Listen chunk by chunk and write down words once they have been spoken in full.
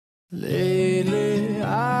Lately,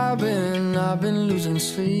 I've been losing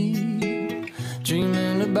sleep,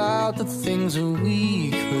 dreaming about the things that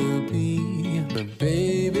we could be. But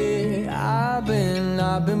baby, I've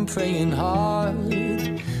been praying hard.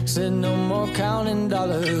 Said no more counting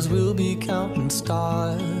dollars, we'll be counting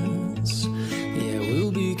stars. Yeah,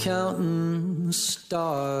 we'll be counting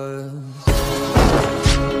stars.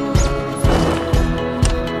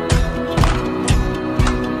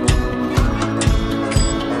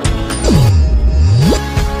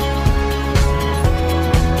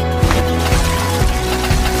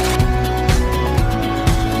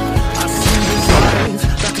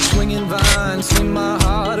 Swing my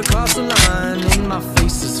heart across the line. In my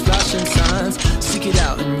face is flashing signs. Seek it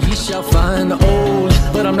out and ye shall find. Old,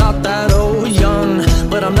 but I'm not that old. Young,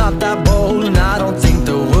 but I'm not that bold. And I don't think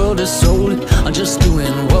the world is sold. I'm just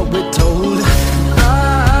doing what we're told. I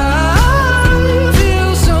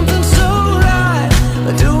feel something so right,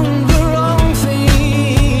 doing the wrong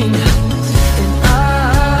thing. And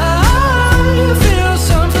I feel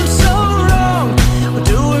something so wrong,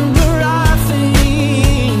 doing the right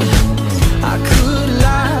thing. I could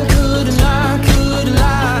lie, couldn't lie, couldn't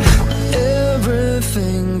lie.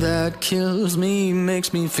 Everything that kills me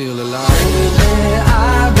makes me feel alive. Lately,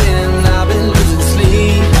 I've been losing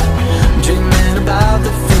sleep, dreaming about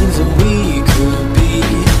the things that we could be.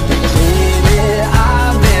 Baby,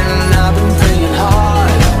 I've been praying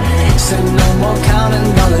hard. Said no more counting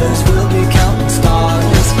dollars, we'll be counting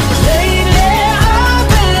stars. Lately, I've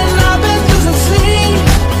been losing sleep,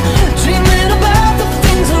 dreaming about the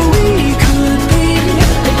things that we could be.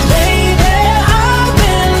 Baby, I've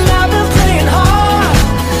been praying hard.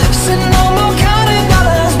 Said no more counting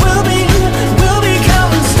dollars, we'll be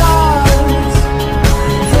counting stars.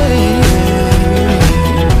 Hey.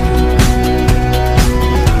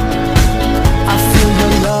 I feel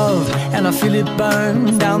your love and I feel it burn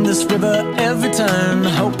down this river every turn.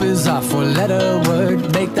 Hope is our four-letter word.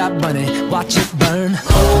 Make that money, watch it burn.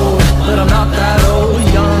 Old, but I'm not that old.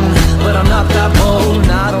 Young, but I'm not that bold.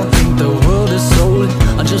 And I don't think the world is sold.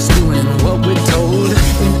 I'm just doing what we're told.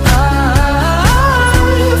 And I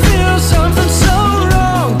feel something so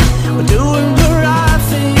wrong. We're doing the right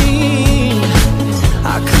thing.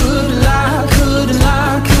 I could lie, couldn't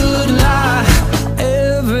lie, couldn't lie.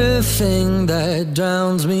 Everything that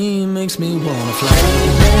drowns me makes me wanna fly.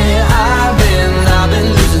 Lately, I've been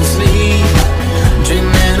losing sleep,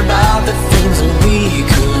 dreaming about the things that we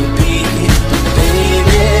could be.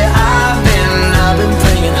 Baby, I've been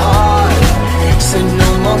praying hard. Said no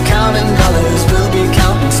more counting dollars, we'll be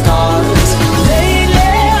counting stars.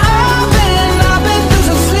 Lately, I've been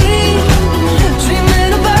losing sleep,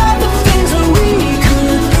 dreaming about the things that we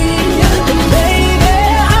could be. Baby,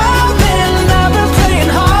 I've been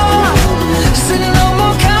praying hard. Said no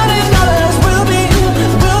more counting dollars, we'll be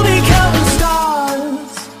counting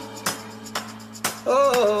stars.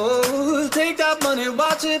 Oh, take that money,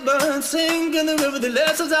 watch it burn. Sing in the river the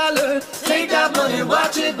lessons I learned. Take that money,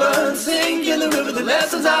 watch it burn. Sing in the river the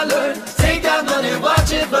lessons I learned. Take that money,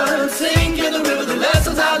 watch it burn. Sing in the river the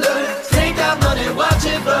lessons I learned. Take that money, watch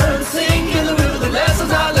it burn. Sing in the river the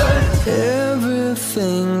lessons I learned.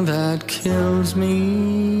 Everything that kills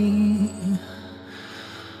me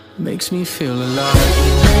makes me feel alive.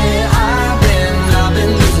 Hey, I've been